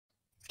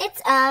It's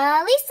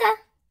Alisa.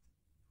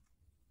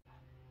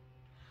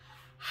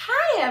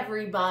 Hi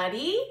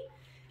everybody.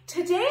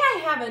 Today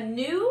I have a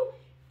new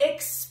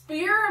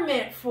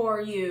experiment for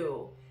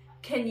you.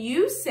 Can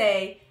you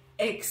say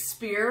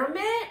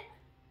experiment?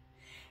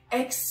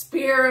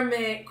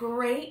 Experiment,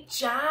 great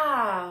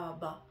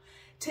job.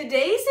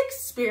 Today's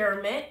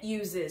experiment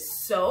uses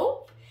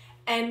soap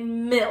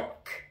and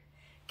milk.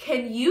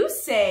 Can you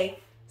say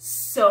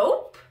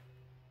soap?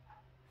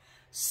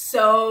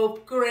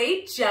 Soap,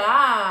 great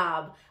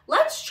job.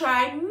 Let's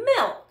try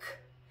milk.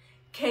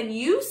 Can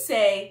you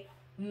say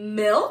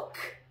milk?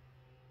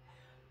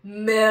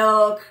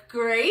 Milk,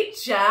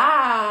 great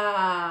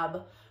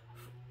job.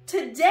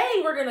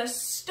 Today we're gonna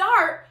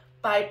start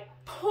by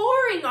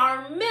pouring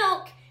our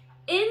milk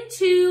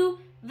into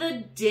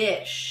the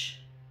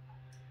dish.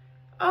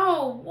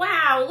 Oh,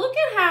 wow, look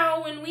at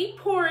how when we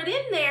pour it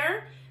in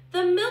there,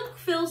 the milk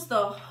fills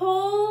the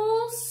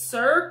whole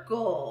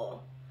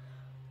circle.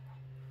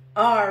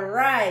 All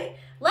right,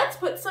 let's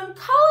put some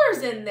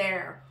colors in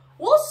there.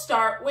 We'll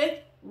start with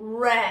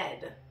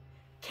red.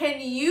 Can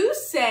you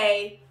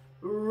say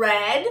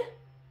red?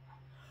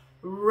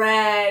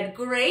 Red,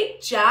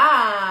 great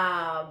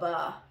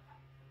job.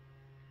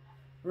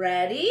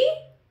 Ready?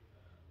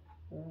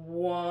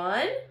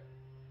 1,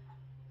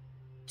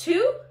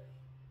 2,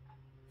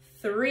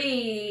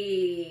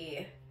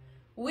 3.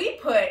 We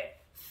put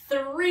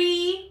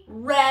 3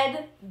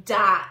 red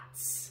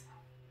dots.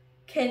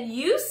 Can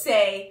you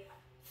say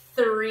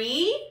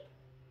 3?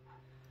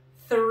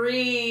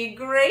 3,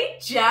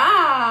 great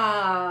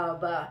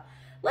job.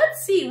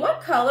 Let's see,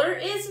 what color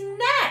is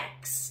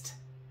next?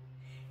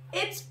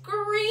 It's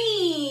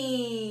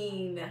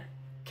green.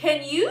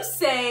 Can you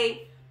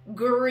say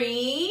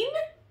green?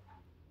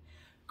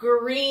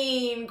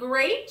 Green,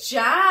 great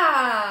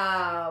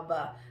job.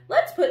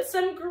 Let's put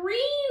some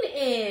green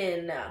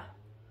in.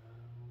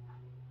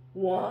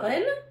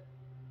 1,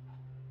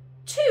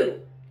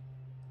 2.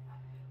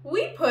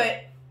 We put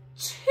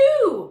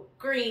 2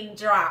 green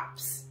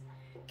drops.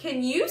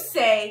 Can you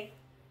say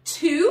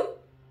 2?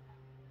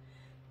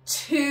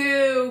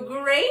 2,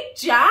 great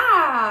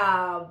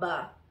job.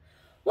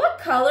 What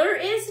color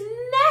is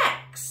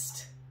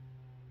next?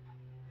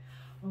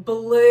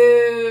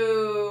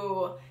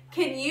 Blue.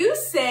 Can you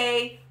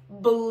say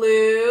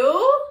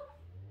blue?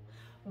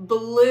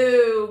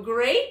 Blue,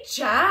 great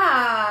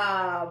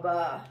job.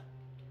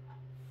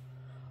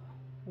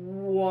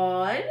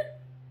 1,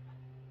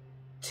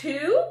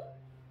 2,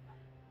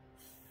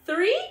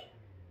 3,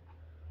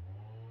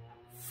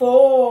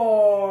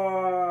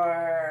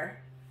 4.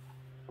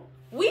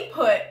 We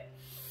put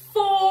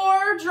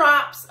 4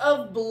 drops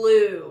of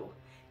blue.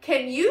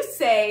 Can you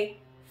say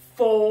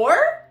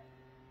 4?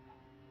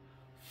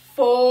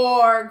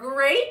 4,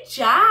 great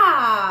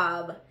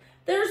job.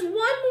 There's one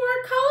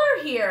more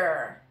color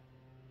here.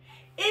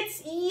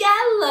 It's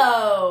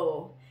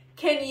yellow.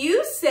 Can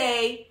you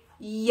say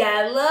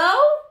yellow?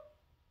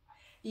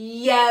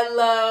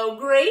 Yellow,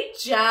 great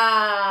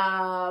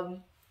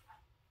job.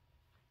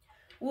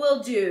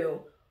 We'll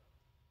do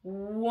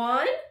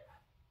 1,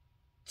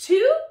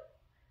 2,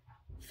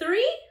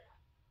 3,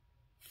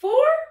 4,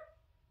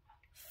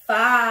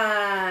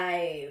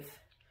 5.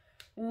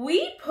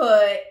 We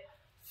put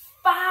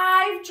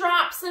 5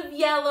 drops of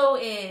yellow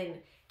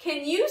in.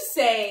 Can you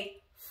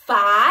say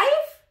 5?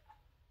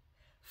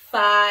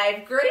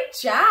 5, great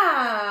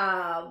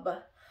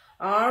job.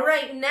 All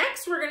right,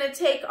 next we're gonna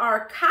take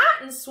our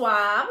cotton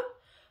swab,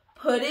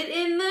 put it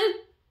in the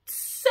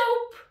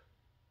soap,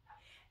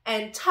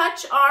 and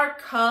touch our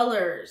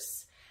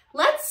colors.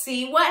 Let's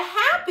see what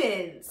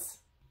happens.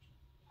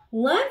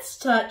 Let's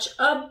touch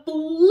a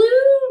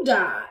blue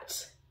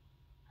dot.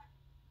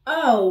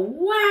 Oh,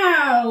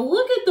 wow,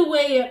 look at the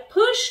way it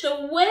pushed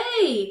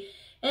away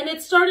and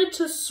it started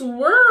to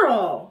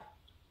swirl.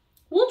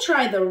 We'll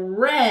try the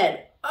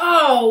red.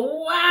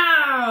 Oh,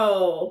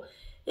 wow,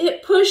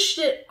 it pushed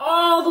it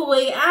all the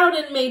way out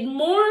and made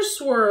more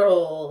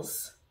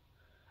swirls.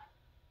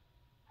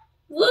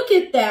 Look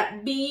at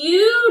that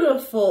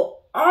beautiful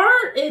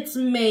art it's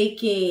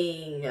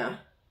making.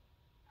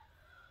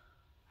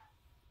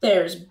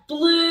 There's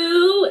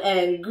blue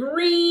and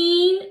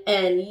green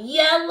and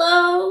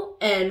yellow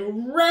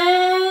and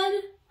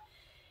red.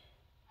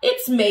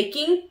 It's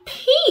making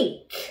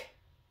pink.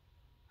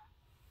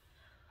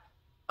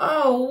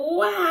 Oh,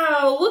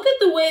 wow. Look at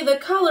the way the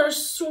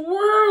colors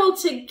swirl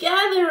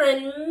together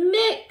and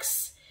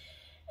mix.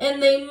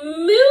 And they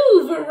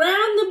move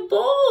around the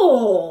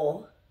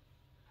bowl.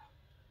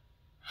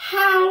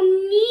 How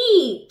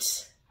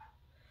neat.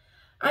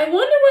 I wonder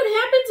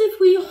what happens if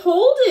we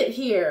hold it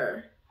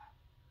here.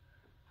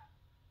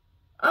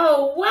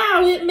 Oh,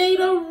 wow, it made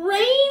a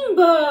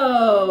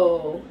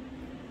rainbow.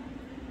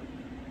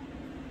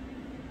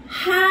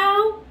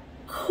 How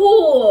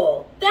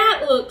cool.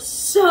 That looks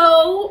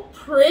so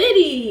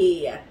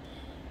pretty.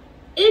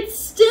 It's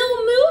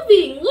still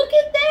moving. Look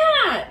at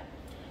that.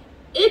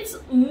 It's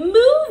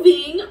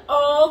moving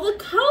all the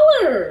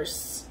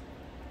colors.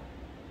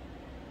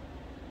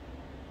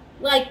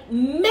 Like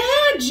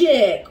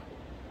magic.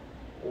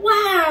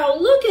 Wow,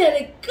 look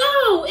at it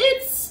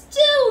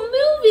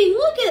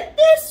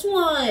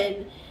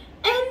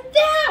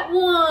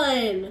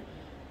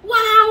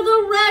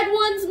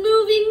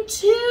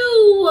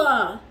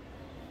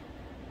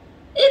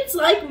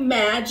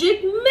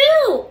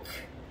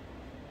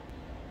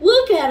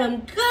at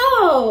them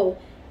go.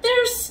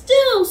 They're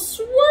still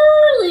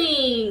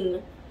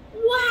swirling.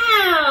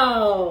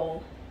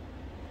 Wow.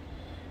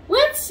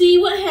 Let's see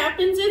what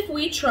happens if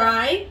we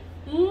try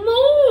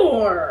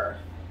more.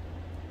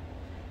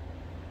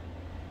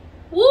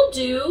 We'll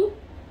do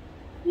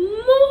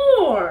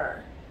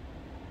more.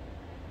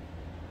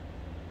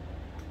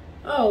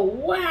 Oh,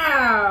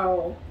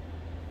 wow.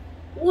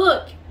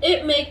 Look,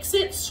 it makes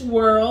it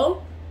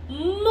swirl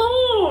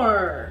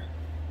more.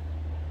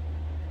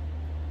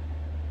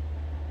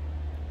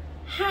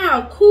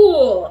 How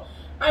cool.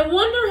 I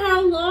wonder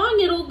how long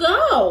it'll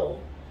go.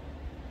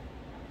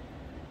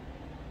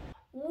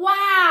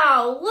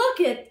 Wow,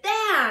 look at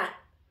that.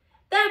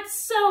 That's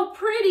so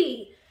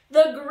pretty.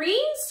 The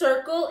green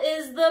circle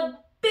is the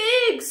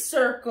big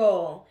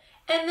circle,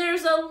 and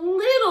there's a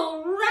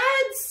little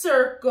red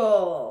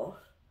circle.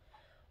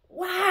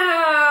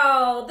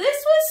 Wow,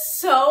 this was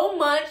so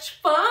much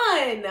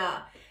fun.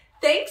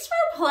 Thanks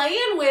for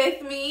playing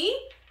with me.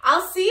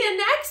 I'll see you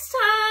next time.